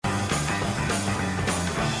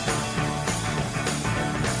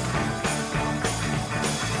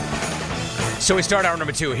So we start hour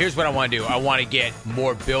number 2. Here's what I want to do. I want to get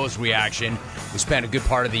more Bills reaction. We spent a good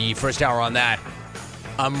part of the first hour on that.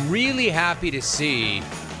 I'm really happy to see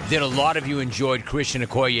that a lot of you enjoyed Christian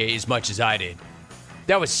Okoye as much as I did.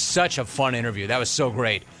 That was such a fun interview. That was so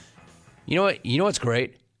great. You know what? You know what's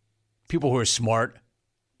great? People who are smart.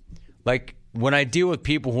 Like, when I deal with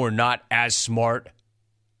people who are not as smart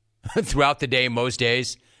throughout the day, most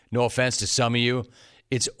days, no offense to some of you,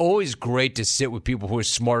 it's always great to sit with people who are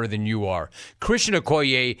smarter than you are. Christian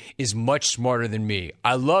Okoye is much smarter than me.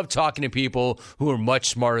 I love talking to people who are much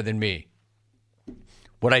smarter than me.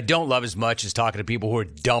 What I don't love as much is talking to people who are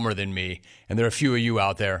dumber than me, and there are a few of you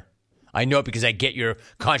out there. I know it because I get your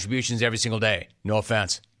contributions every single day. No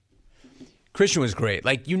offense. Christian was great.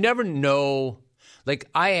 Like, you never know. Like,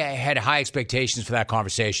 I had high expectations for that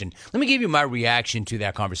conversation. Let me give you my reaction to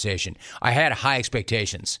that conversation. I had high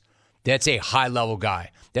expectations. That's a high-level guy.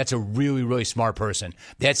 That's a really, really smart person.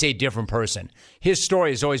 That's a different person. His story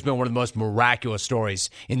has always been one of the most miraculous stories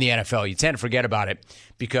in the NFL. You tend to forget about it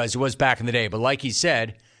because it was back in the day. But like he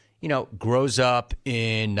said, you know, grows up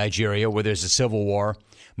in Nigeria where there's a civil war,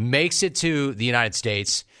 makes it to the United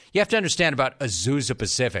States. You have to understand about Azusa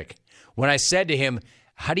Pacific. When I said to him,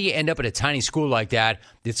 how do you end up at a tiny school like that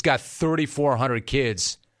that's got 3,400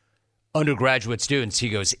 kids, undergraduate students? He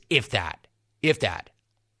goes, if that.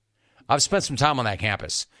 I've spent some time on that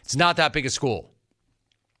campus. It's not that big a school.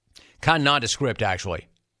 Kind of nondescript, actually.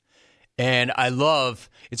 And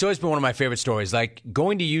it's always been one of my favorite stories. Like,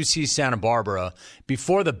 going to UC Santa Barbara,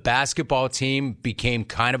 before the basketball team became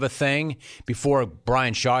kind of a thing, before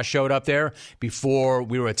Brian Shaw showed up there, before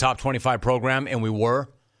we were a top 25 program, and we were,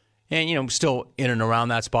 and, you know, still in and around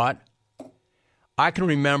that spot. I can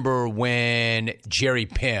remember when Jerry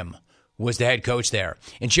Pym was the head coach there.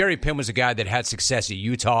 And Jerry Pym was a guy that had success at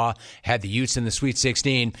Utah, had the Utes in the Sweet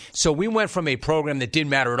 16. So we went from a program that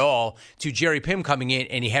didn't matter at all to Jerry Pym coming in,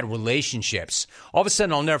 and he had relationships. All of a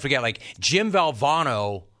sudden, I'll never forget, like, Jim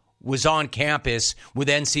Valvano was on campus with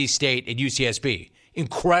NC State at UCSB.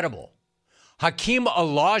 Incredible. Hakeem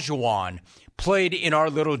Olajuwon played in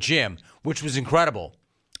our little gym, which was incredible.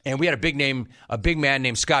 And we had a big man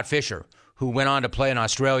named Scott Fisher, who went on to play in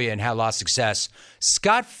Australia and had a lot of success.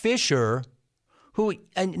 Scott Fisher, who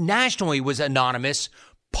nationally was anonymous,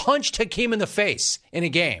 punched Hakeem in the face in a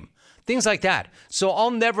game. Things like that. So I'll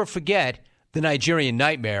never forget the Nigerian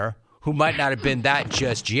Nightmare, who might not have been that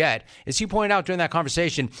just yet. As he pointed out during that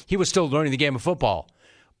conversation, he was still learning the game of football.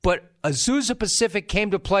 But Azusa Pacific came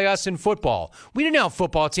to play us in football. We didn't have a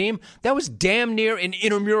football team. That was damn near an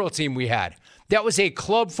intramural team we had. That was a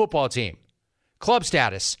club football team. Club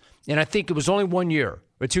status. And I think it was only 1 year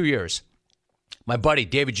or 2 years. My buddy,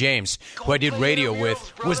 David James, who I did radio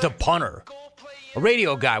with, was the punter. A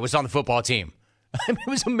radio guy was on the football team. I mean, it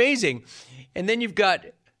was amazing. And then you've got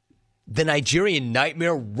the Nigerian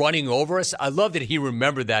Nightmare running over us. I love that he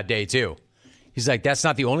remembered that day, too. He's like, that's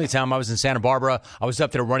not the only time I was in Santa Barbara. I was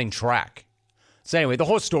up there running track. So anyway, the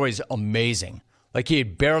whole story is amazing. Like, he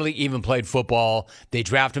had barely even played football. They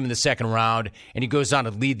draft him in the second round, and he goes on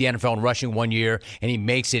to lead the NFL in rushing 1 year, and he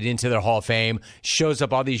makes it into their Hall of Fame, shows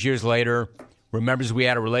up all these years later, remembers we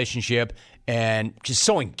had a relationship, and just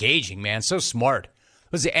so engaging, man, so smart.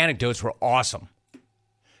 Those anecdotes were awesome.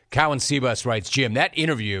 Cowan Sebas writes, Jim, that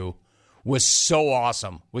interview was so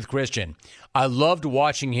awesome with Christian. I loved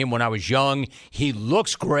watching him when I was young. He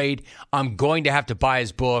looks great. I'm going to have to buy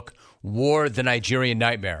his book, War the Nigerian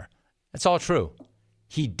Nightmare. That's all true.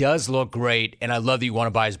 He does look great, and I love that you want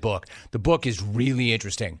to buy his book. The book is really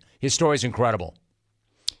interesting. His story is incredible.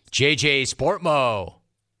 JJ Sportmo,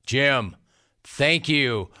 Jim, thank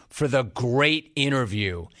you for the great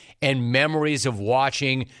interview and memories of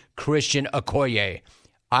watching Christian Okoye.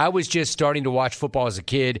 I was just starting to watch football as a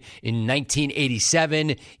kid in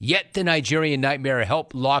 1987, yet the Nigerian Nightmare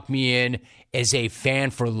helped lock me in as a fan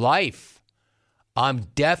for life. I'm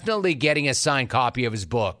definitely getting a signed copy of his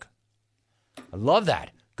book. I love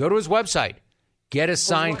that. Go to his website. Get a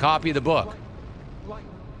signed copy of the book.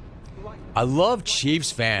 I love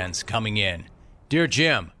Chiefs fans coming in. Dear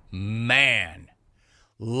Jim, man,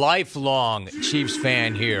 lifelong Chiefs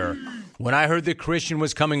fan here. When I heard that Christian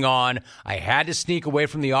was coming on, I had to sneak away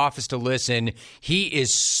from the office to listen. He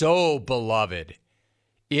is so beloved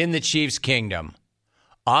in the Chiefs kingdom.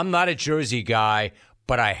 I'm not a jersey guy,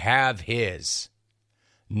 but I have his.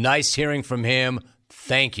 Nice hearing from him.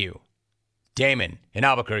 Thank you. Damon in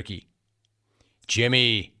Albuquerque.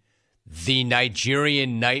 Jimmy, the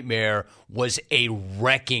Nigerian Nightmare was a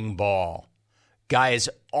wrecking ball. Guy is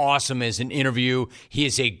awesome as an interview. He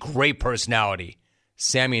is a great personality.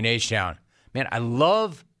 Sammy in H-Town. Man, I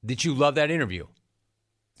love that you love that interview.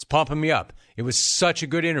 It's pumping me up. It was such a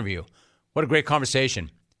good interview. What a great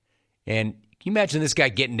conversation. And can you imagine this guy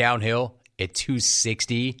getting downhill at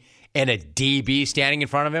 260 and a DB standing in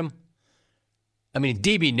front of him? I mean,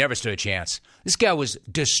 DB never stood a chance. This guy was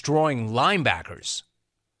destroying linebackers.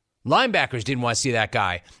 Linebackers didn't want to see that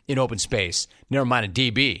guy in open space, never mind a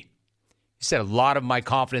DB. He said a lot of my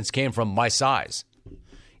confidence came from my size.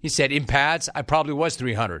 He said, in pads, I probably was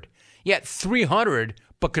 300. Yeah, 300,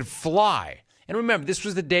 but could fly. And remember, this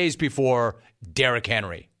was the days before Derrick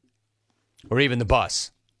Henry or even the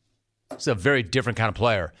bus. This is a very different kind of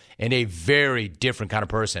player and a very different kind of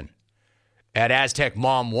person. At Aztec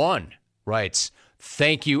Mom 1 writes,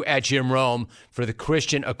 thank you at Jim Rome for the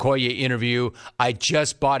Christian Okoye interview. I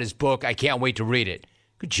just bought his book. I can't wait to read it.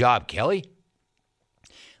 Good job, Kelly.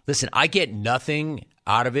 Listen, I get nothing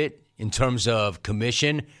out of it in terms of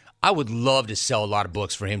commission. I would love to sell a lot of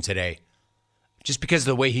books for him today. Just because of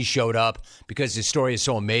the way he showed up, because his story is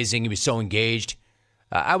so amazing, he was so engaged.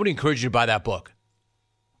 I would encourage you to buy that book.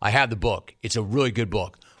 I have the book. It's a really good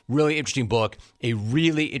book, really interesting book, a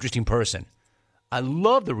really interesting person. I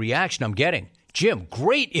love the reaction I'm getting. Jim,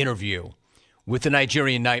 great interview with the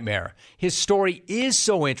Nigerian Nightmare. His story is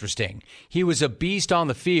so interesting. He was a beast on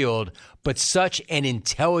the field, but such an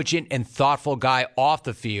intelligent and thoughtful guy off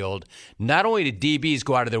the field. Not only did DBs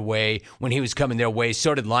go out of their way when he was coming their way,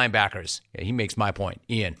 so did linebackers. Yeah, he makes my point,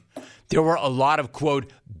 Ian. There were a lot of,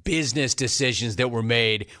 quote, business decisions that were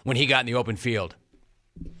made when he got in the open field.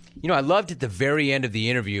 You know, I loved at the very end of the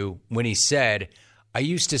interview when he said, I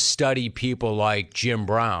used to study people like Jim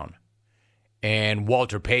Brown and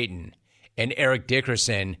Walter Payton and Eric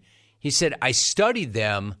Dickerson. He said, I studied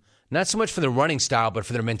them not so much for their running style, but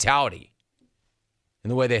for their mentality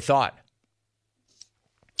and the way they thought.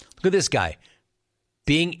 Look at this guy.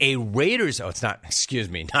 Being a Raiders,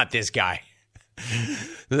 not this guy.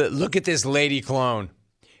 Look at this lady clone.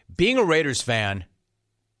 Being a Raiders fan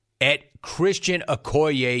at Christian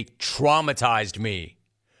Okoye traumatized me.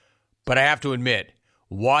 But I have to admit,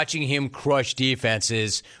 watching him crush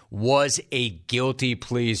defenses was a guilty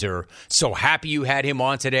pleaser. So happy you had him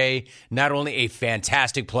on today. Not only a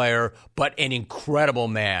fantastic player, but an incredible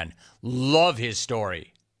man. Love his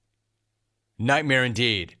story. Nightmare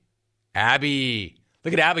indeed. Abby.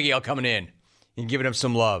 Look at Abigail coming in and giving him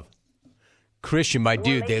some love. Christian, my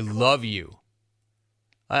dude, they love you.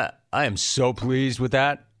 I am so pleased with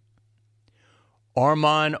that.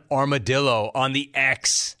 Armand Armadillo on the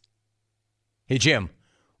X. Hey, Jim.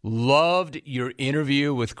 Loved your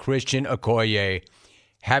interview with Christian Okoye.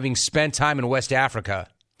 Having spent time in West Africa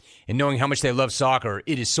and knowing how much they love soccer,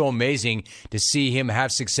 it is so amazing to see him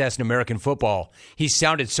have success in American football. He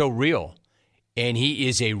sounded so real, and he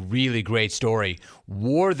is a really great story.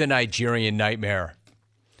 Wore the Nigerian Nightmare.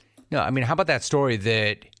 No, I mean, how about that story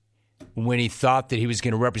that when he thought that he was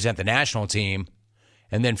going to represent the national team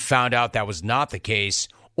and then found out that was not the case,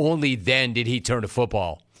 only then did he turn to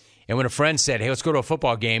football. And when a friend said, hey, let's go to a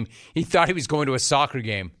football game, he thought he was going to a soccer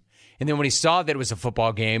game. And then when he saw that it was a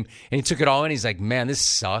football game and he took it all in, he's like, man, this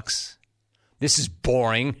sucks. This is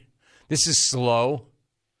boring. This is slow.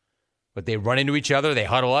 But they run into each other. They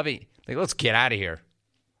huddle up. Like, let's get out of here.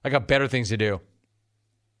 I got better things to do.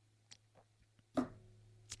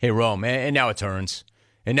 Hey, Rome. And now it turns.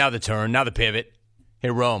 And now the turn. Now the pivot. Hey,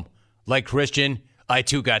 Rome. Like Christian, I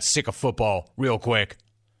too got sick of football real quick.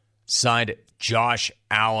 Signed, Josh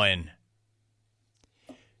Allen.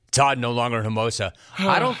 Todd no longer Hermosa.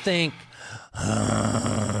 I don't think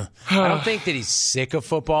that he's sick of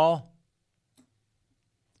football,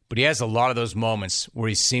 but he has a lot of those moments where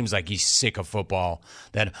he seems like he's sick of football.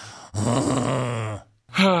 I'll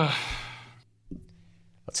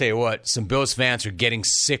tell you what, some Bills fans are getting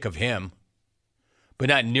sick of him, but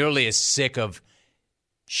not nearly as sick of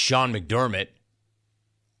Sean McDermott.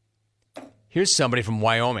 Here's somebody from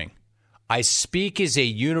Wyoming. I speak as a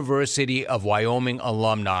University of Wyoming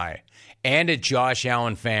alumni and a Josh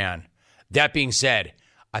Allen fan. That being said,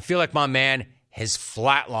 I feel like my man has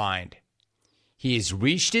flatlined. He has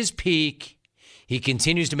reached his peak. He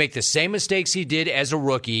continues to make the same mistakes he did as a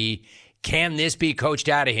rookie. Can this be coached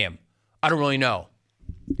out of him? I don't really know.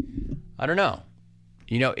 I don't know.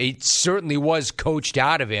 You know, it certainly was coached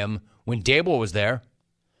out of him when Dable was there.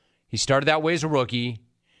 He started that way as a rookie.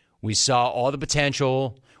 We saw all the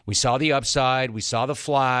potential. We saw the upside, we saw the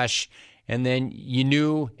flash, and then you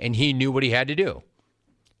knew and he knew what he had to do.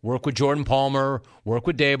 Work with Jordan Palmer, work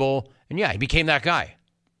with Dable, and yeah, he became that guy.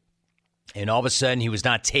 And all of a sudden, he was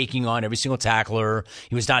not taking on every single tackler.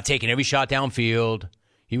 He was not taking every shot downfield.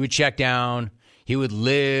 He would check down. He would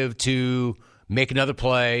live to make another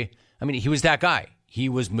play. I mean, he was that guy. He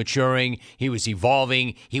was maturing. He was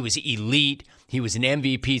evolving. He was elite. He was an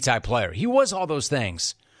MVP-type player. He was all those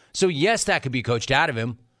things. So, yes, that could be coached out of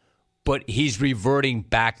him, but he's reverting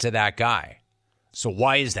back to that guy. So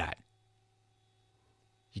why is that?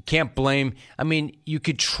 You can't blame. I mean, you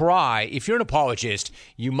could try. If you're an apologist,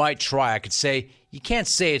 you might try. I could say, you can't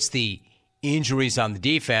say it's the injuries on the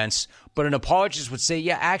defense, but an apologist would say,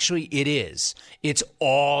 yeah, actually it is. It's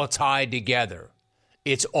all tied together.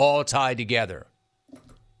 It's all tied together.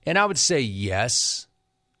 And I would say yes.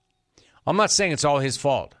 I'm not saying it's all his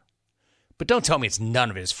fault, but don't tell me it's none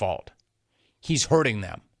of his fault. He's hurting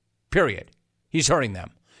them, period. He's hurting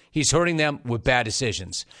them. He's hurting them with bad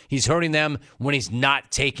decisions. He's hurting them when he's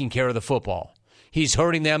not taking care of the football. He's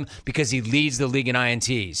hurting them because he leads the league in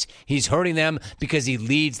INTs. He's hurting them because he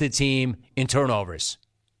leads the team in turnovers.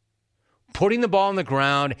 Putting the ball on the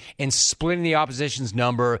ground and splitting the opposition's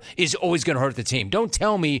number is always going to hurt the team. Don't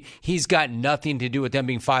tell me he's got nothing to do with them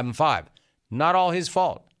being 5-5. Not all his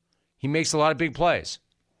fault. He makes a lot of big plays.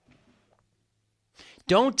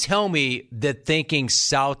 Don't tell me that thinking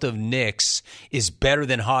south of Nick's is better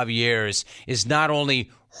than Javier's is not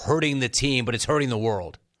only hurting the team, but it's hurting the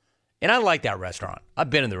world. And I like that restaurant. I've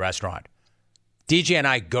been in the restaurant. DJ and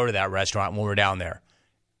I go to that restaurant when we're down there.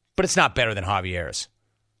 But it's not better than Javier's.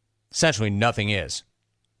 Essentially, nothing is.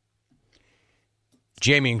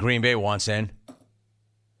 Jamie in Green Bay wants in.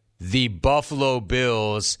 The Buffalo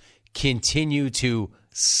Bills continue to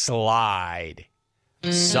slide.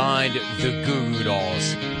 Signed the Goo Goo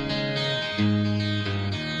Dolls.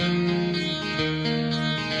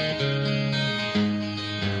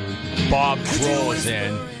 Bob Kroll is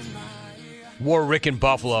in. War Rick in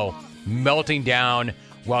Buffalo, melting down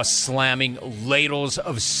while slamming ladles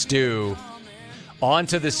of stew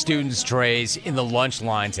onto the students' trays in the lunch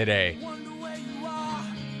line today.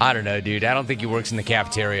 I don't know, dude. I don't think he works in the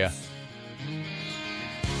cafeteria.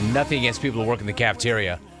 Nothing against people who work in the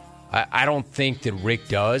cafeteria. I don't think that Rick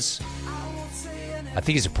does. I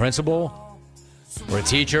think he's a principal or a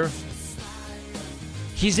teacher.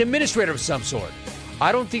 He's an administrator of some sort.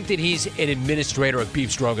 I don't think that he's an administrator of Beef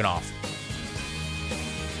Stroganoff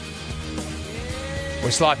or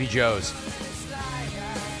Sloppy Joe's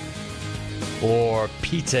or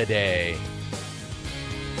Pizza Day.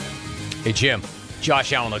 Hey, Jim,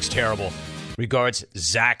 Josh Allen looks terrible. Regards,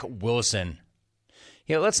 Zach Wilson.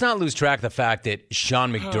 Yeah, let's not lose track of the fact that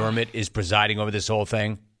Sean McDermott is presiding over this whole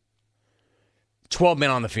thing. 12 men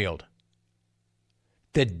on the field.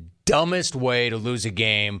 The dumbest way to lose a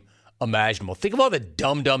game imaginable. Think of all the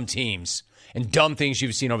dumb teams and dumb things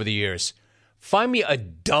you've seen over the years. Find me a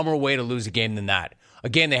dumber way to lose a game than that. A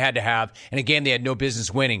game they had to have, and a game they had no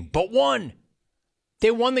business winning, but won.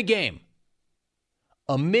 They won the game.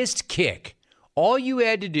 A missed kick. All you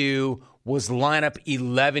had to do was line up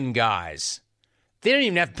 11 guys. They didn't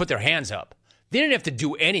even have to put their hands up. They didn't have to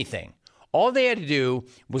do anything. All they had to do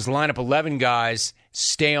was line up 11 guys,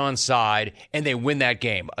 stay on side, and they win that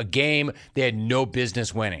game. A game they had no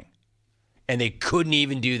business winning. And they couldn't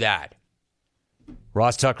even do that.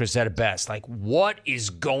 Ross Tucker said it best. Like, what is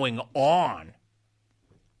going on?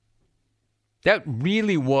 That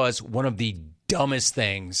really was one of the dumbest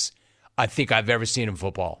things I think I've ever seen in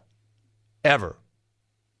football. Ever.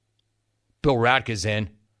 Bill Radke's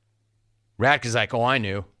in. Radke's like, oh, I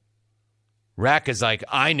knew. Radke's like,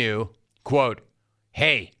 I knew. Quote,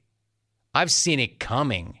 hey, I've seen it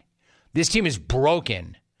coming. This team is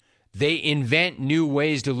broken. They invent new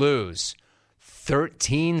ways to lose.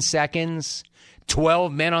 13 seconds,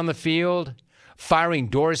 12 men on the field. Firing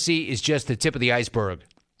Dorsey is just the tip of the iceberg.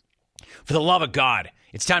 For the love of God,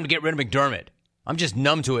 it's time to get rid of McDermott. I'm just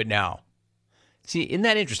numb to it now. See, isn't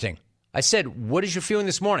that interesting? I said, what is your feeling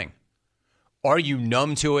this morning? Are you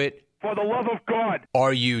numb to it? For the love of God.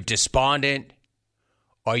 Are you despondent?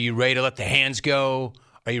 Are you ready to let the hands go?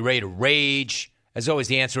 Are you ready to rage? As always,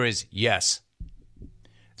 the answer is yes.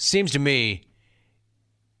 Seems to me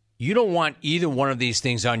you don't want either one of these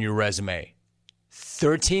things on your resume.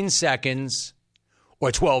 13 seconds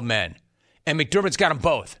or 12 men. And McDermott's got them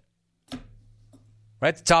both. Right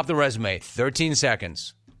at the top of the resume, 13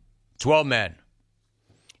 seconds, 12 men.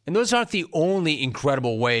 And those aren't the only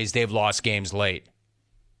incredible ways they've lost games late.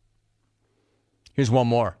 Here's one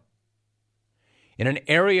more. In an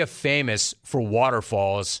area famous for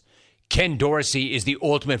waterfalls, Ken Dorsey is the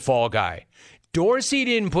ultimate fall guy. Dorsey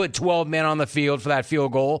didn't put 12 men on the field for that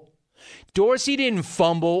field goal. Dorsey didn't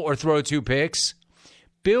fumble or throw 2 picks.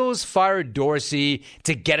 Bills fired Dorsey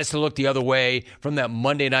to get us to look the other way from that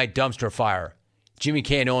Monday night dumpster fire. Jimmy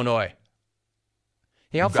K in Illinois.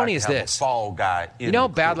 Hey, how funny is this? Fall guy. You know how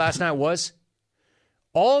bad last night was?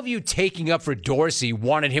 All of you taking up for Dorsey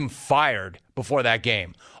wanted him fired before that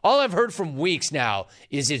game. All I've heard from weeks now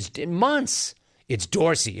is months. It's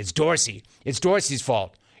Dorsey. It's Dorsey. It's Dorsey's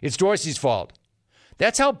fault. It's Dorsey's fault.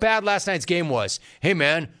 That's how bad last night's game was. Hey,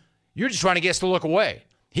 man, you're just trying to get us to look away.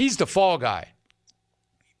 He's the fall guy.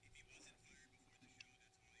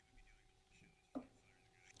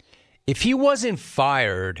 If he wasn't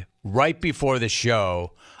fired right before the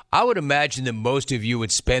show, I would imagine that most of you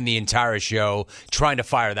would spend the entire show trying to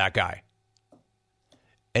fire that guy.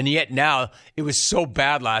 And yet now, it was so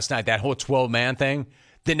bad last night, that whole 12-man thing,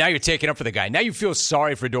 that now you're taking up for the guy. Now you feel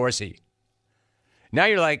sorry for Dorsey. Now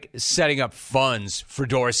you're like setting up funds for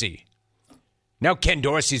Dorsey. Now Ken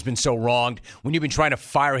Dorsey's been so wronged when you've been trying to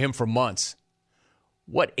fire him for months.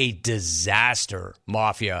 What a disaster,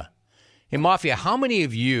 Mafia. Hey, Mafia, how many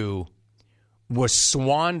of you were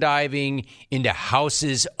swan diving into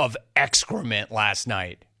houses of excrement last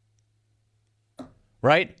night?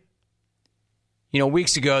 Right? You know,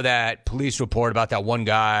 weeks ago, that police report about that one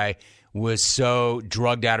guy was so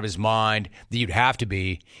drugged out of his mind that you'd have to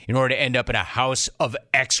be in order to end up in a house of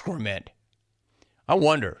excrement. I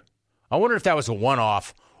wonder if that was a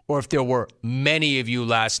one-off or if there were many of you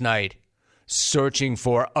last night searching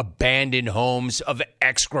for abandoned homes of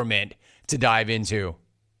excrement to dive into.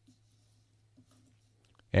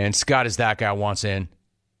 And Scott is that guy wants in.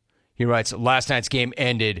 He writes, last night's game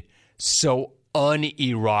ended so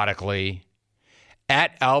unerotically.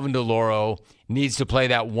 At Alvin DeLauro needs to play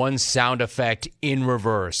that one sound effect in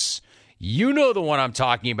reverse. You know the one I'm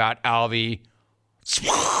talking about, Alvy.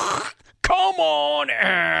 Come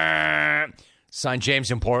on. Signed James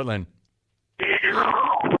in Portland.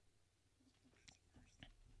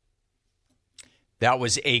 That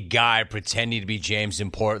was a guy pretending to be James in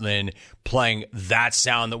Portland playing that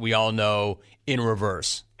sound that we all know in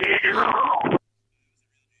reverse.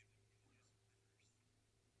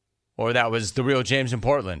 Or that was the real James in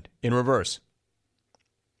Portland in reverse.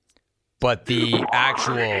 But the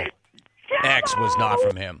actual X was not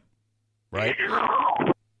from him, right?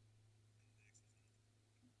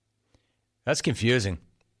 That's confusing.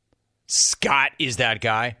 Scott is that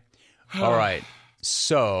guy. All right.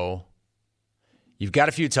 So you've got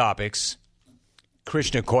a few topics.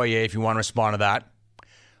 Christian Okoye, if you want to respond to that.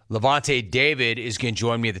 Levante David is going to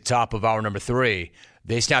join me at the top of hour number 3.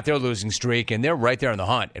 They snapped their losing streak, and they're right there in the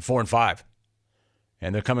hunt at 4-5.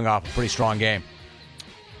 And they're coming off a pretty strong game.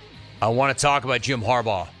 I want to talk about Jim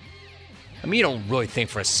Harbaugh. I mean, you don't really think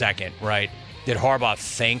for a second, right, that Harbaugh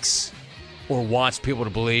thinks or wants people to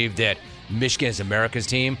believe that Michigan is America's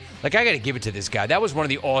team. Like, I got to give it to this guy. That was one of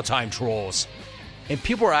the all-time trolls. And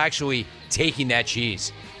people are actually taking that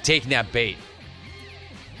cheese, taking that bait.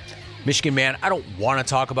 Michigan, man, I don't want to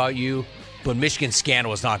talk about you, but Michigan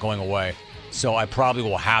scandal is not going away. So I probably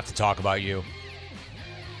will have to talk about you.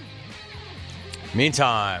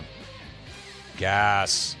 Meantime,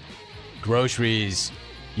 gas, groceries,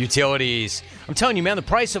 utilities. I'm telling you, man, the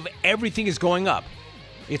price of everything is going up.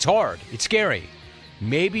 It's hard. It's scary.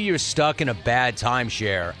 Maybe you're stuck in a bad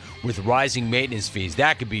timeshare with rising maintenance fees.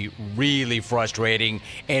 That could be really frustrating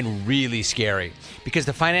and really scary because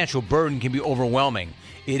the financial burden can be overwhelming.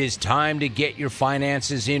 It is time to get your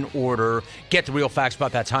finances in order. Get the real facts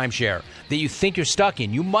about that timeshare that you think you're stuck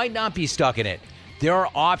in. You might not be stuck in it. There are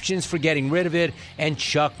options for getting rid of it, and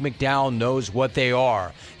Chuck McDowell knows what they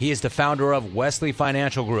are. He is the founder of Wesley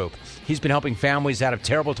Financial Group. He's been helping families out of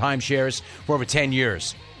terrible timeshares for over 10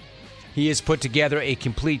 years. He has put together a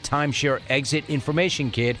complete timeshare exit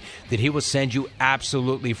information kit that he will send you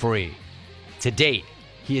absolutely free. To date,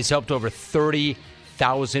 he has helped over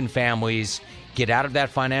 30,000 families get out of that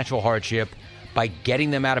financial hardship by getting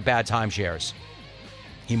them out of bad timeshares.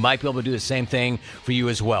 He might be able to do the same thing for you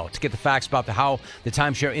as well. To get the facts about how the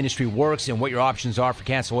timeshare industry works and what your options are for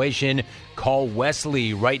cancellation, call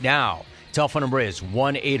Wesley right now. Telephone number is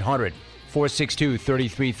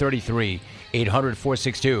 1-800-462-3333,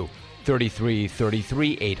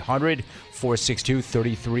 800-462-3333,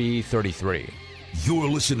 800-462-3333. You're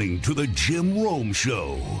listening to The Jim Rome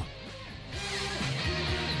Show.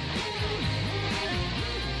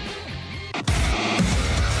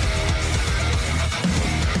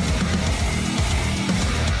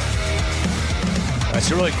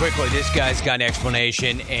 So really quickly, this guy's got an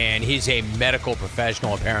explanation, and he's a medical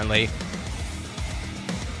professional, apparently,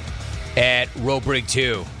 at Robrig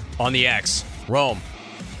 2 on the X. Rome,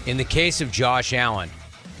 in the case of Josh Allen,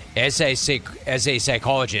 as a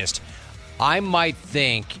psychologist, I might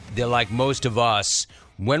think that, like most of us,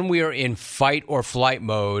 when we are in fight or flight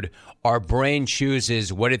mode, our brain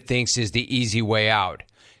chooses what it thinks is the easy way out.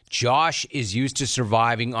 Josh is used to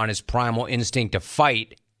surviving on his primal instinct to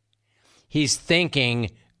fight. His thinking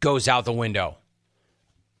goes out the window.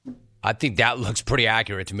 I think that looks pretty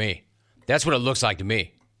accurate to me. That's what it looks like to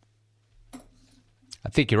me. I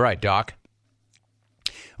think you're right, Doc.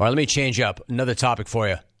 All right, let me change up. Another topic for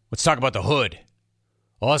you. Let's talk about the hood.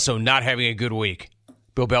 Also, not having a good week.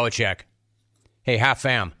 Bill Belichick. Hey, half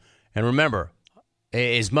fam. And remember,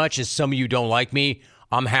 as much as some of you don't like me,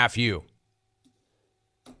 I'm half you.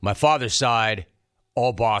 My father's side,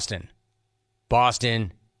 all Boston.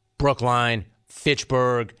 Boston, Brookline,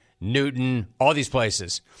 Fitchburg, Newton, all these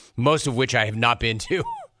places. Most of which I have not been to.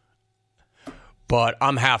 But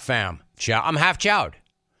I'm half fam. I'm half Chowd.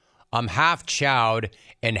 I'm half Chowd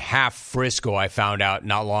and half Frisco, I found out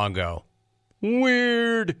not long ago.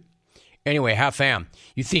 Weird. Anyway, half fam.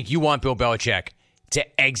 You think you want Bill Belichick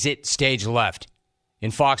to exit stage left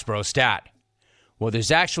in Foxborough, stat. Well,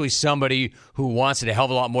 there's actually somebody who wants it a hell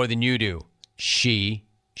of a lot more than you do. She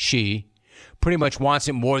pretty much wants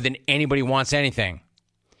it more than anybody wants anything.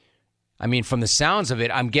 I mean, from the sounds of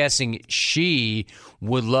it, I'm guessing she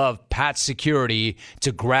would love Pat's security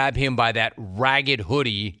to grab him by that ragged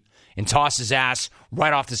hoodie and toss his ass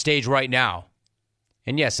right off the stage right now.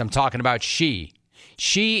 And yes, I'm talking about she.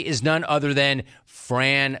 She is none other than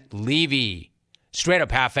Fran Levy. Straight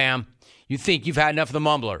up, half fam. You think you've had enough of the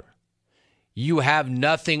mumbler. You have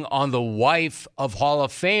nothing on the wife of Hall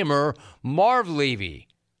of Famer Marv Levy.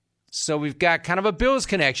 So we've got kind of a Bills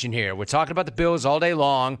connection here. We're talking about the Bills all day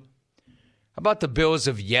long. How about the Bills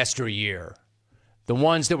of yesteryear? The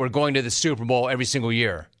ones that were going to the Super Bowl every single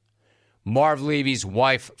year. Marv Levy's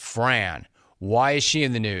wife, Fran. Why is she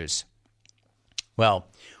in the news? Well,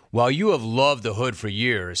 while you have loved the hood for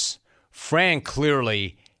years, Fran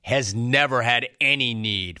clearly has never had any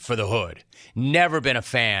need for the hood. Never been a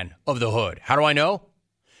fan of the hood. How do I know?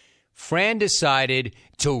 Fran decided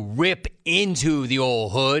to rip into the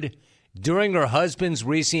old hood during her husband's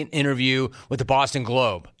recent interview with the Boston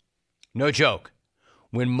Globe. No joke.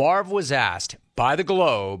 When Marv was asked by the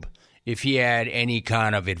Globe if he had any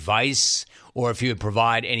kind of advice or if he would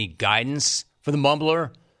provide any guidance for the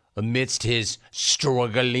mumbler amidst his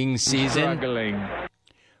struggling season,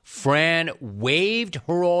 Fran waved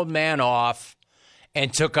her old man off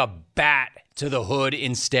and took a bat to the hood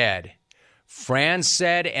instead. Fran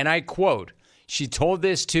said, and I quote, she told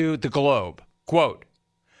this to the Globe, quote,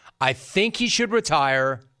 "I think he should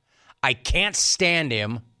retire. I can't stand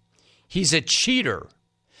him. He's a cheater,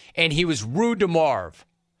 and he was rude to Marv.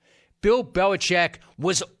 Bill Belichick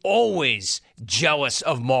was always jealous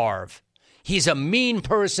of Marv. He's a mean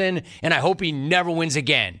person, and I hope he never wins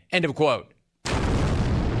again." End of quote.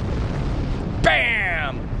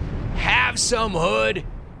 Bam! Have some hood.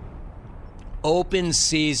 Open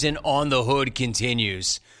season on the hood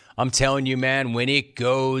continues. I'm telling you, man, when it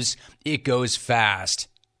goes fast.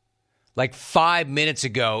 Like 5 minutes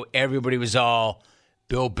ago, everybody was all,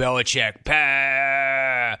 Bill Belichick,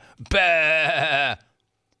 bah, bah.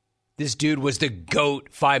 This dude was the GOAT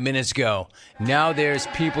 5 minutes ago. Now there's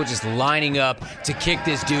people just lining up to kick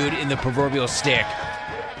this dude in the proverbial stick.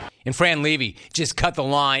 And Fran Levy just cut the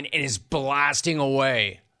line and is blasting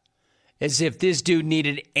away. As if this dude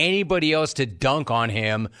needed anybody else to dunk on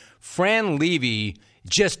him, Fran Levy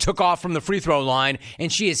just took off from the free throw line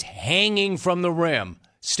and she is hanging from the rim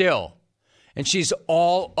still. And she's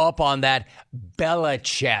all up on that Bella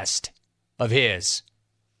chest of his,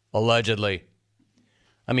 allegedly.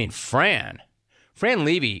 I mean, Fran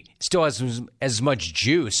Levy still has as much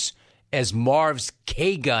juice as Marv's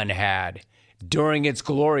K-gun had during its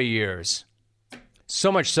glory years. So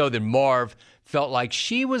much so that Marv felt like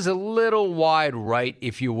she was a little wide right,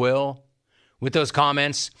 if you will, with those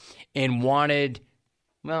comments and wanted,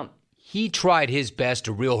 well, he tried his best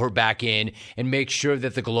to reel her back in and make sure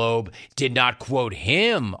that the Globe did not quote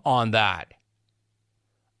him on that.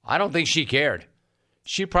 I don't think she cared.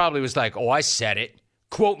 She probably was like, oh, I said it.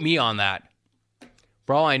 Quote me on that.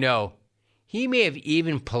 For all I know, he may have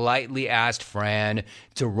even politely asked Fran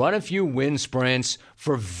to run a few wind sprints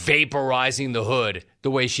for vaporizing the hood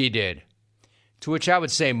the way she did. To which I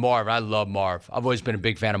would say, Marv, I love Marv. I've always been a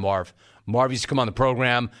big fan of Marv. Marv used to come on the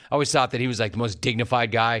program. I always thought that he was like the most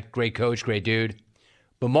dignified guy, great coach, great dude.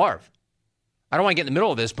 But Marv, I don't want to get in the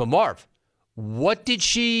middle of this, but Marv, what did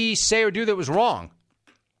she say or do that was wrong?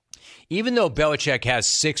 Even though Belichick has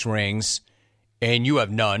 6 rings and you have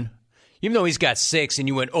none, even though he's got 6 and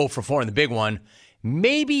you went 0 for 4 in the big one,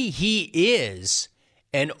 maybe he is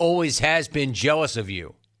and always has been jealous of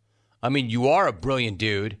you. I mean, you are a brilliant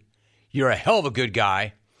dude. You're a hell of a good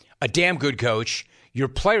guy, a damn good coach. Your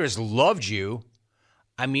players loved you.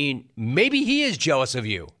 I mean, maybe he is jealous of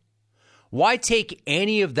you. Why take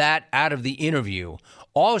any of that out of the interview?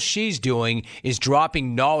 All she's doing is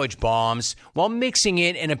dropping knowledge bombs while mixing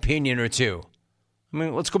in an opinion or two. I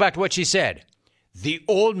mean, let's go back to what she said. The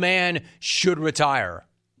old man should retire.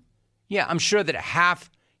 Yeah, I'm sure that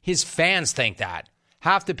half his fans think that.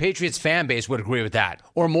 Half the Patriots fan base would agree with that,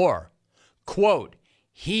 or more. Quote,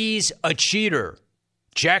 he's a cheater.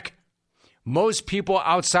 Check. Most people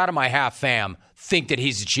outside of my half fam think that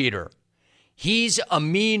he's a cheater. He's a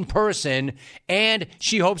mean person, and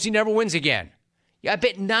she hopes he never wins again. Yeah, I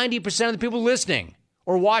bet 90% of the people listening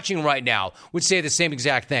or watching right now would say the same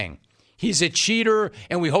exact thing. He's a cheater,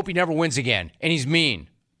 and we hope he never wins again, and he's mean.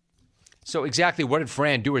 So exactly what did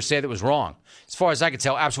Fran do or say that was wrong? As far as I could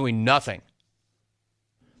tell, absolutely nothing.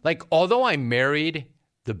 Like, although I married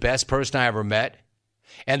the best person I ever met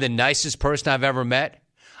and the nicest person I've ever met,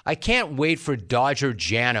 I can't wait for Dodger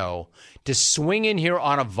Jano to swing in here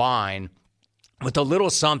on a vine with a little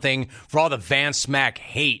something for all the Van Smack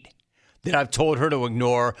hate that I've told her to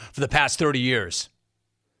ignore for the past 30 years.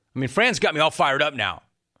 I mean, Fran's got me all fired up now.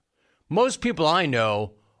 Most people I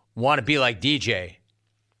know want to be like DJ.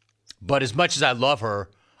 But as much as I love her,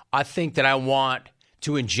 I think that I want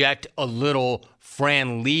to inject a little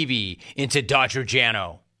Fran Levy into Dodger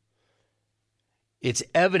Jano. It's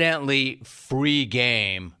evidently free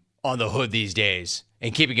game on the hood these days,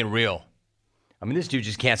 and keeping it real. I mean, this dude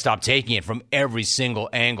just can't stop taking it from every single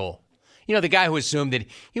angle. You know, the guy who assumed that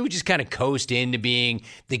he would just kind of coast into being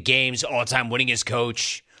the game's all-time winningest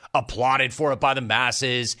coach, applauded for it by the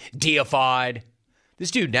masses, deified.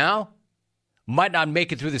 This dude now might not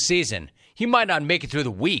make it through the season. He might not make it through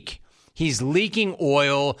the week. He's leaking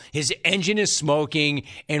oil, his engine is smoking,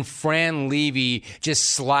 and Fran Levy just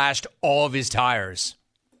slashed all of his tires.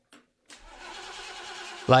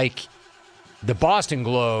 Like, the Boston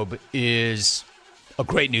Globe is a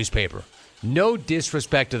great newspaper. No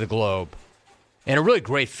disrespect to the Globe. And a really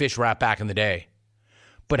great fish wrap back in the day.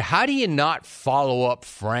 But how do you not follow up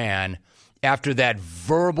Fran after that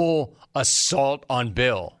verbal assault on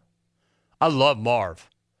Bill? I love Marv.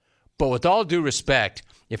 But with all due respect,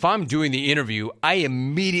 if I'm doing the interview, I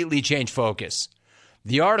immediately change focus.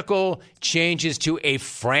 The article changes to a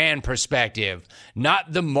Fran perspective,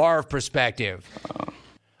 not the Marv perspective.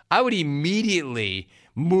 I would immediately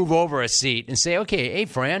move over a seat and say, okay, hey,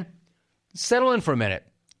 Fran, settle in for a minute.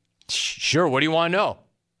 Sure, what do you want to know?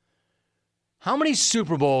 How many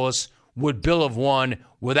Super Bowls would Bill have won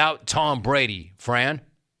without Tom Brady, Fran?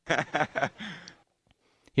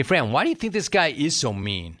 Hey, Fran, why do you think this guy is so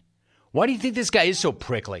mean? Why do you think this guy is so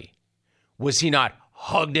prickly? Was he not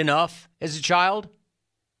hugged enough as a child?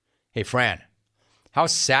 Hey, Fran, how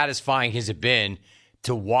satisfying has it been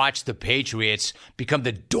to watch the Patriots become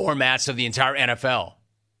the doormats of the entire NFL?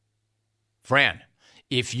 Fran,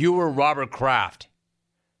 if you were Robert Kraft,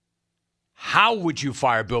 how would you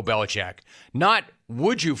fire Bill Belichick? Not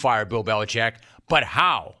would you fire Bill Belichick, but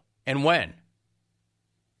how and when?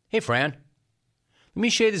 Hey, Fran, let me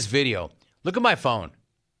show you this video. Look at my phone.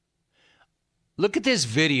 Look at this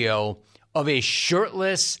video of a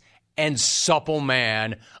shirtless and supple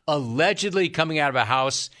man allegedly coming out of a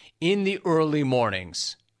house in the early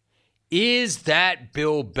mornings. Is that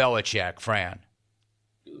Bill Belichick, Fran?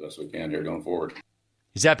 Do the best we can here going forward.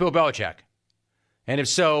 Is that Bill Belichick? And if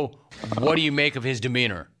so, what do you make of his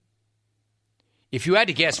demeanor? If you had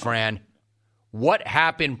to guess, Fran, what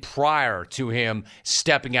happened prior to him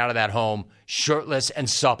stepping out of that home shirtless and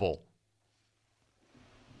supple?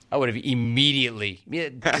 I would have immediately,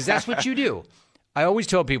 because that's what you do. I always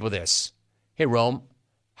tell people this. Hey, Rome,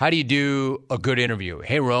 how do you do a good interview?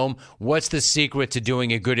 Hey, Rome, what's the secret to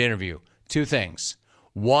doing a good interview? Two things.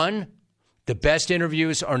 One, the best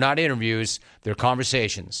interviews are not interviews, they're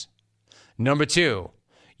conversations. Number two,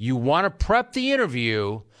 you want to prep the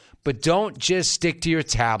interview, but don't just stick to your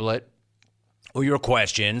tablet or your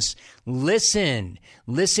questions. Listen.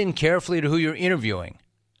 Listen carefully to who you're interviewing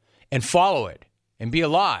and follow it and be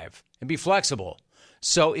alive and be flexible.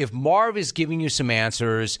 So if Marv is giving you some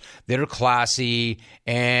answers that are classy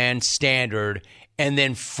and standard, and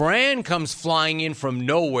then Fran comes flying in from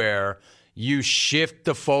nowhere, you shift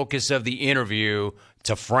the focus of the interview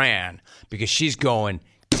to Fran because she's going,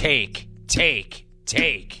 take.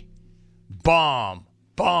 Bomb.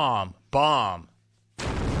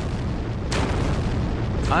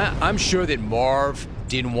 I'm sure that Marv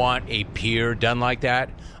didn't want a peer done like that.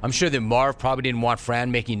 I'm sure that Marv probably didn't want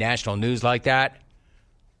Fran making national news like that.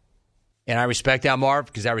 And I respect that, Marv,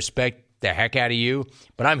 because I respect the heck out of you.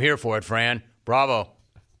 But I'm here for it, Fran. Bravo.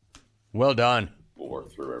 Well done. We'll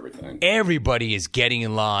work through everything. Everybody is getting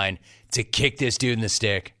in line to kick this dude in the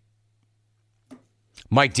stick.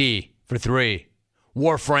 Mike D for 3.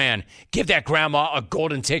 War Fran. Give that grandma a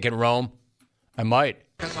golden ticket, Rome. I might.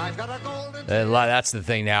 That's the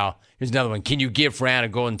thing now. Here's another one. Can you give Fran a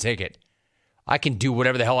golden ticket? I can do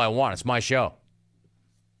whatever the hell I want. It's my show.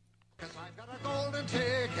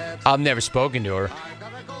 I've never spoken to her.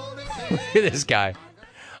 Look at this guy.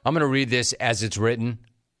 I'm going to read this as it's written.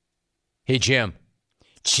 Hey, Jim.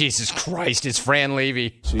 Jesus Christ, it's Fran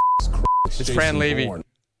Levy. Jesus Christ, it's Jason Fran Levy. Bourne.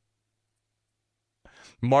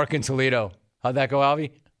 Mark in Toledo. How'd that go,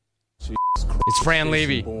 Alvy? Jesus Christ, it's Fran Jason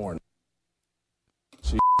Levy. Bourne.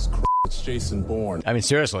 Jesus Christ, it's Jason Bourne. I mean,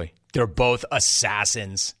 seriously, they're both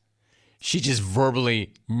assassins. She just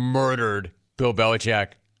verbally murdered Bill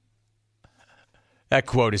Belichick. That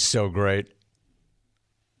quote is so great.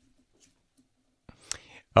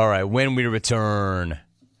 All right, when we return,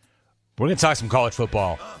 we're going to talk some college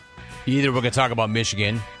football. Either we're going to talk about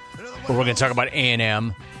Michigan, or we're going to talk about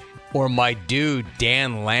A&M, or my dude,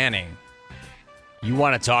 Dan Lanning. You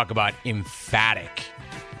want to talk about emphatic.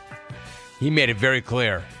 He made it very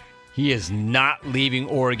clear. He is not leaving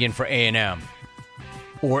Oregon for A&M,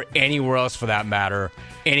 or anywhere else for that matter,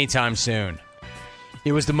 anytime soon.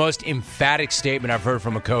 It was the most emphatic statement I've heard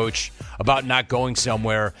from a coach about not going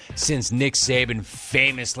somewhere since Nick Saban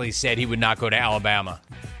famously said he would not go to Alabama.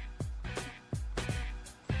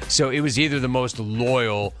 So it was either the most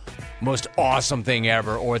loyal, most awesome thing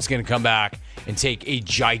ever, or it's going to come back and take a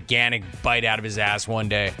gigantic bite out of his ass one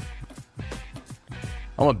day.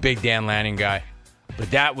 I'm a big Dan Lanning guy, but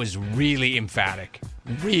that was really emphatic.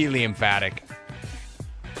 Really emphatic.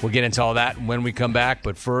 We'll get into all that when we come back,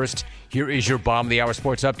 but first, here is your Bottom of the Hour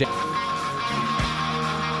Sports Update.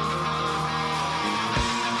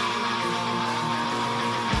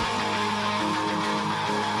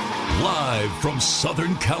 Live from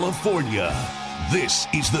Southern California, this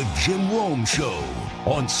is the Jim Rome Show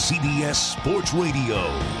on CBS Sports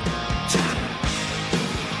Radio.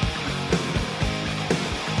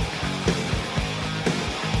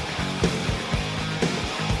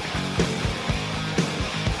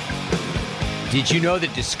 Did you know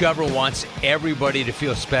that Discover wants everybody to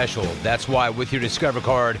feel special? That's why with your Discover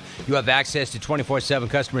card, you have access to 24/7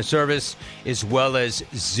 customer service as well as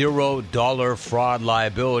 $0 fraud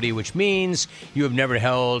liability, which means you're never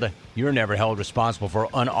held responsible for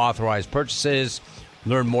unauthorized purchases.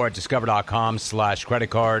 Learn more at discover.com/credit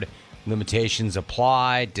card. Limitations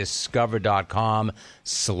apply.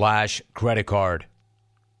 Discover.com/credit card.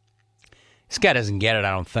 This guy doesn't get it,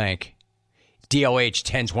 I don't think. DLH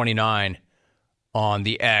 1029. On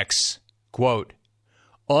the X, quote,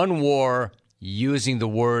 Unwar using the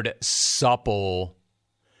word supple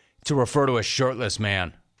to refer to a shirtless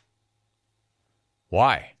man.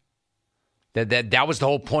 Why? That was the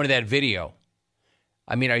whole point of that video.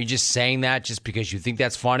 I mean, are you just saying that just because you think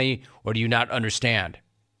that's funny, or do you not understand?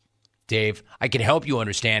 Dave, I can help you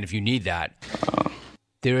understand if you need that.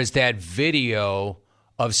 There is that video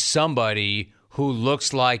of somebody who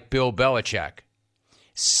looks like Bill Belichick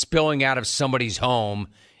spilling out of somebody's home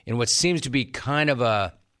in what seems to be kind of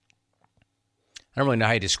a, I don't really know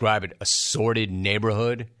how you describe it, a sordid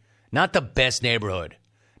neighborhood. Not the best neighborhood.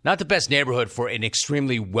 Not the best neighborhood for an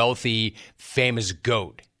extremely wealthy, famous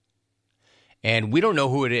goat. And we don't know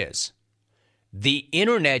who it is. The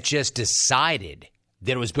internet just decided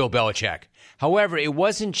that it was Bill Belichick. However, it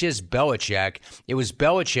wasn't just Belichick. It was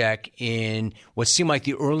Belichick in what seemed like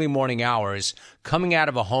the early morning hours, coming out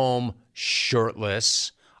of a home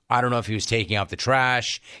shirtless. I don't know if he was taking out the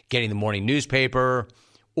trash, getting the morning newspaper,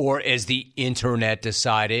 or as the internet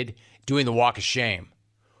decided, doing the walk of shame.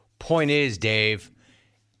 Point is, Dave,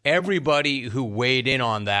 everybody who weighed in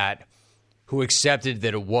on that, who accepted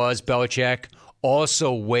that it was Belichick,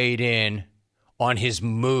 also weighed in on his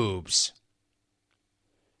moves,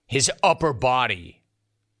 his upper body,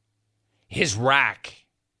 his rack,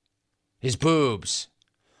 his boobs.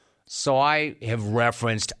 So I have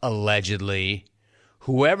referenced allegedly,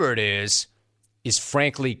 whoever it is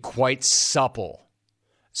frankly quite supple.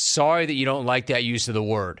 Sorry that you don't like that use of the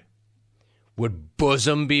word. Would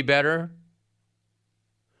bosom be better?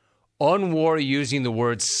 Unwar using the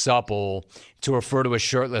word supple to refer to a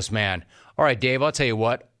shirtless man. All right, Dave, I'll tell you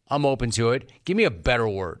what. I'm open to it. Give me a better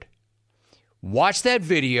word. Watch that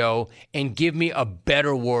video and give me a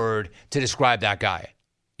better word to describe that guy.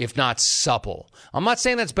 If not supple. I'm not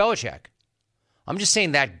saying that's Belichick. I'm just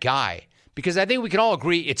saying that guy. Because I think we can all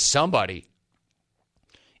agree it's somebody.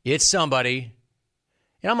 It's somebody.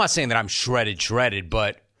 And I'm not saying that I'm shredded,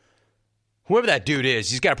 but whoever that dude is,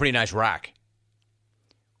 he's got a pretty nice rack.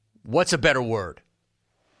 What's a better word?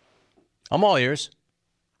 I'm all ears.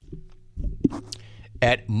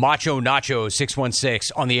 At Macho Nacho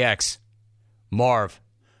 616 on the X. Marv.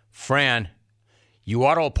 Fran, you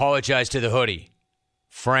ought to apologize to the hoodie.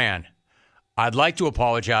 Fran, I'd like to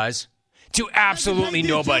apologize to absolutely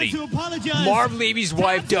nobody. Marv Levy's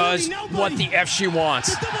wife does what the F she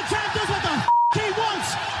wants.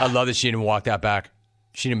 I love that she didn't walk that back.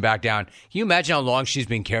 She didn't back down. Can you imagine how long she's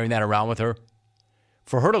been carrying that around with her?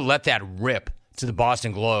 For her to let that rip to the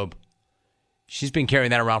Boston Globe, she's been carrying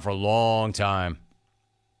that around for a long time.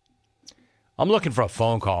 I'm looking for a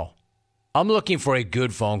phone call. I'm looking for a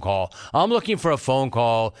good phone call. I'm looking for a phone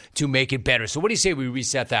call to make it better. So what do you say we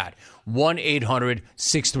reset that?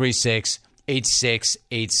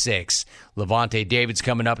 1-800-636-8686. Levante David's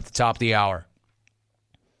coming up at the top of the hour.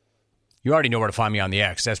 You already know where to find me on the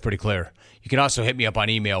X. That's pretty clear. You can also hit me up on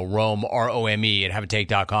email, Rome, R-O-M-E, at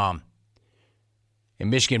haveatake.com. And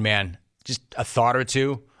Michigan, man, just a thought or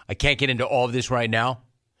two. I can't get into all of this right now.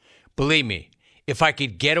 Believe me, if I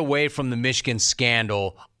could get away from the Michigan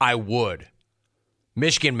scandal, I would.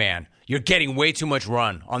 Michigan, man, you're getting way too much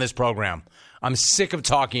run on this program. I'm sick of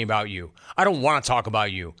talking about you. I don't want to talk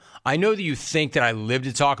about you. I know that you think that I live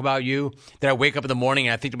to talk about you, that I wake up in the morning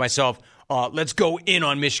and I think to myself, let's go in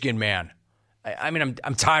on Michigan, man. I mean,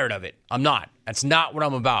 I'm tired of it. I'm not. That's not what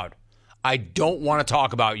I'm about. I don't want to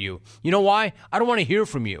talk about you. You know why? I don't want to hear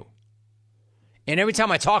from you. And every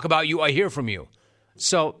time I talk about you, I hear from you.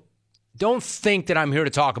 So don't think that I'm here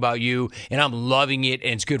to talk about you and I'm loving it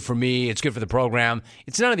and it's good for me, it's good for the program.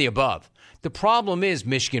 It's none of the above. The problem is,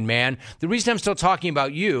 Michigan, man, the reason I'm still talking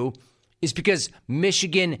about you is because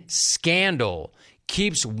Michigan scandal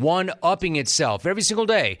keeps one-upping itself every single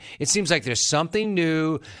day. It seems like there's something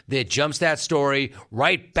new that jumps that story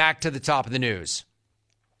right back to the top of the news.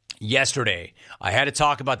 Yesterday, I had to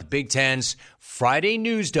talk about the Big Ten's Friday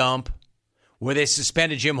news dump where they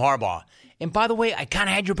suspended Jim Harbaugh. And by the way, I kind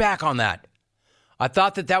of had your back on that. I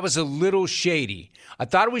thought that was a little shady. I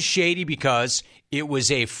thought it was shady because it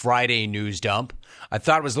was a Friday news dump. I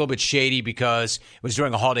thought it was a little bit shady because it was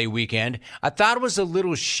during a holiday weekend. I thought it was a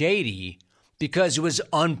little shady because it was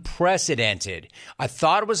unprecedented. I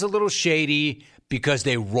thought it was a little shady because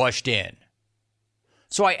they rushed in.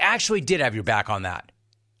 So I actually did have your back on that.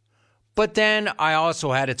 But then I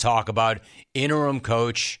also had to talk about interim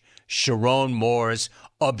coach Sharon Moore's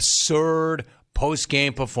absurd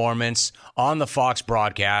post-game performance on the Fox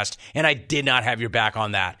broadcast, and I did not have your back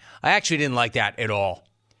on that. I actually didn't like that at all.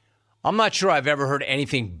 I'm not sure I've ever heard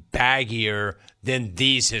anything baggier than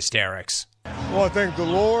these hysterics. I want to thank the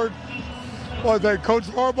Lord. I want to thank Coach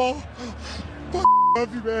Harbaugh.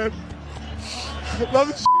 Love you, man. Love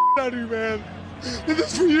the out of you, man. This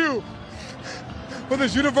is for you. For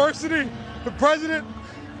this university, the president,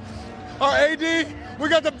 our AD, we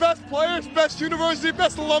got the best players, best university,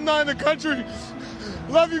 best alumni in the country.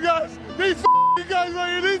 Love you guys. These guys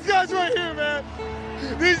right here. These guys right here, man.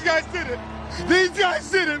 These guys did it. These guys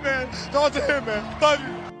did it, man. Talk to him, man. Love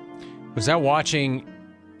you. Was that watching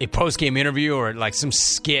a post-game interview or like some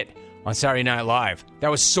skit on Saturday Night Live? That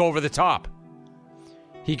was so over the top.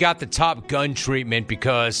 He got the Top Gun treatment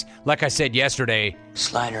because, like I said yesterday,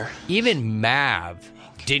 Slider. Even Marv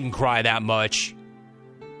didn't cry that much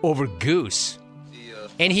over Goose.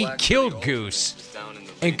 And he killed Goose.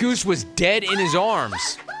 And Goose was dead in his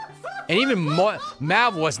arms. And even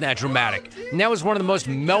Marv wasn't that dramatic. And that was one of the most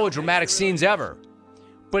melodramatic scenes ever.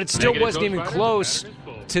 But it still wasn't even close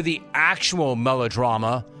to the actual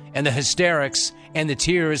melodrama and the hysterics and the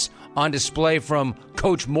tears on display from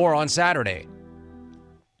Coach Moore on Saturday.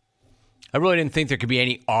 I really didn't think there could be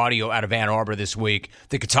any audio out of Ann Arbor this week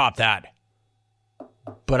that could top that.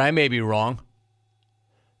 But I may be wrong.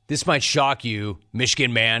 This might shock you,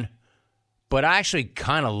 Michigan man, but I actually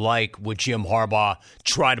kind of like what Jim Harbaugh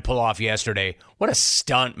tried to pull off yesterday. What a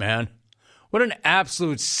stunt, man. What an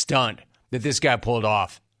absolute stunt that this guy pulled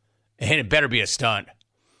off. And it better be a stunt,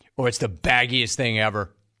 or it's the baggiest thing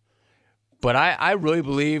ever. But I really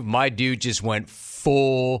believe my dude just went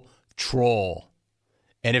full troll.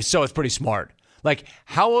 And if so, it's pretty smart. Like,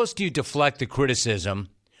 how else do you deflect the criticism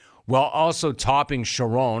while also topping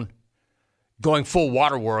Sharon, going full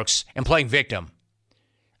waterworks, and playing victim?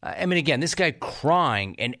 I mean, again, this guy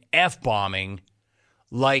crying and F-bombing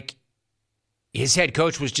like his head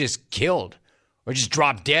coach was just killed or just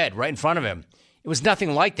dropped dead right in front of him. It was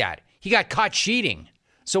nothing like that. He got caught cheating.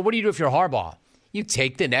 So what do you do if you're Harbaugh? You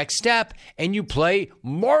take the next step and you play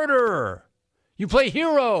martyr. You play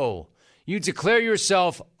hero. You declare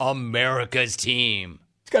yourself America's team.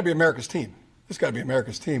 It's got to be America's team. It's got to be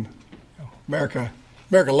America's team. America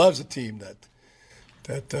loves a team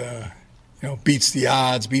that beats the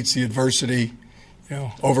odds, beats the adversity,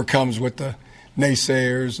 overcomes what the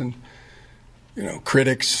naysayers and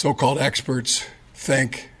critics, so-called experts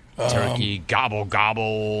think. Turkey, gobble,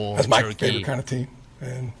 gobble. That's my turkey. favorite kind of team.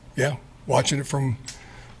 And yeah, watching it from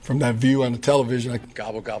that view on the television,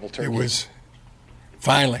 Gobble, gobble, turkey. It was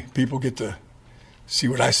finally people get to see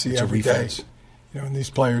what I see every day. In these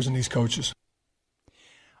players and these coaches.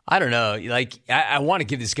 I don't know. Like, I want to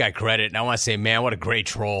give this guy credit, and I want to say, man, what a great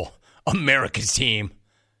troll. America's team.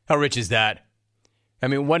 How rich is that? I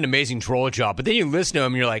mean, what an amazing troll job. But then you listen to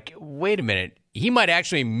him and you're like, wait a minute. He might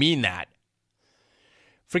actually mean that.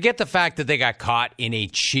 Forget the fact that they got caught in a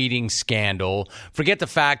cheating scandal. Forget the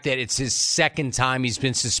fact that it's his second time he's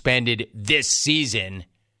been suspended this season.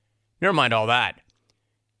 Never mind all that.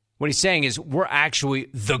 What he's saying is we're actually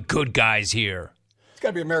the good guys here. It's got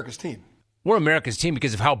to be America's team. We're America's team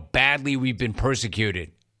because of how badly we've been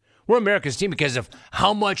persecuted. We're America's team because of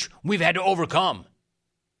how much we've had to overcome.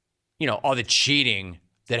 You know, all the cheating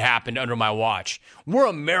that happened under my watch. We're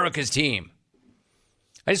America's team.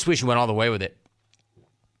 I just wish we went all the way with it.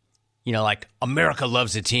 You know, like America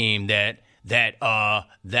loves a team that what,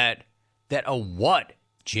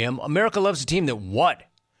 Jim? America loves a team that what?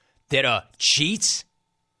 That cheats?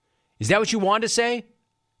 Is that what you wanted to say?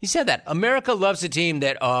 He said that. America loves a team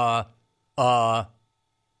that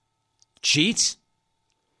cheats?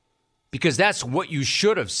 Because that's what you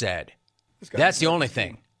should have said. That's the only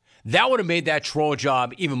thing. That would have made that troll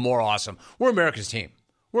job even more awesome. We're America's team.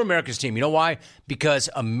 We're America's team. You know why? Because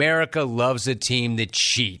America loves a team that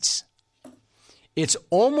cheats. It's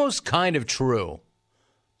almost kind of true.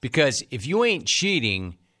 Because if you ain't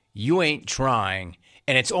cheating, you ain't trying.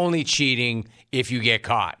 And it's only cheating if you get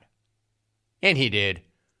caught. And he did.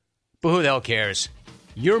 But who the hell cares?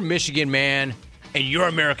 You're Michigan man, and you're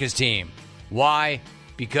America's team. Why?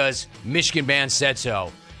 Because Michigan man said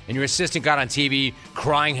so. And your assistant got on TV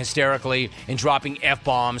crying hysterically and dropping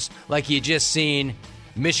F-bombs like he had just seen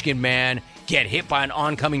Michigan man get hit by an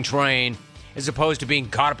oncoming train as opposed to being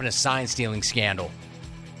caught up in a sign-stealing scandal.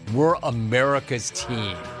 We're America's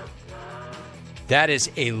team. That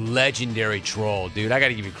is a legendary troll, dude. I got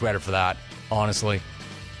to give you credit for that, honestly.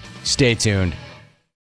 Stay tuned.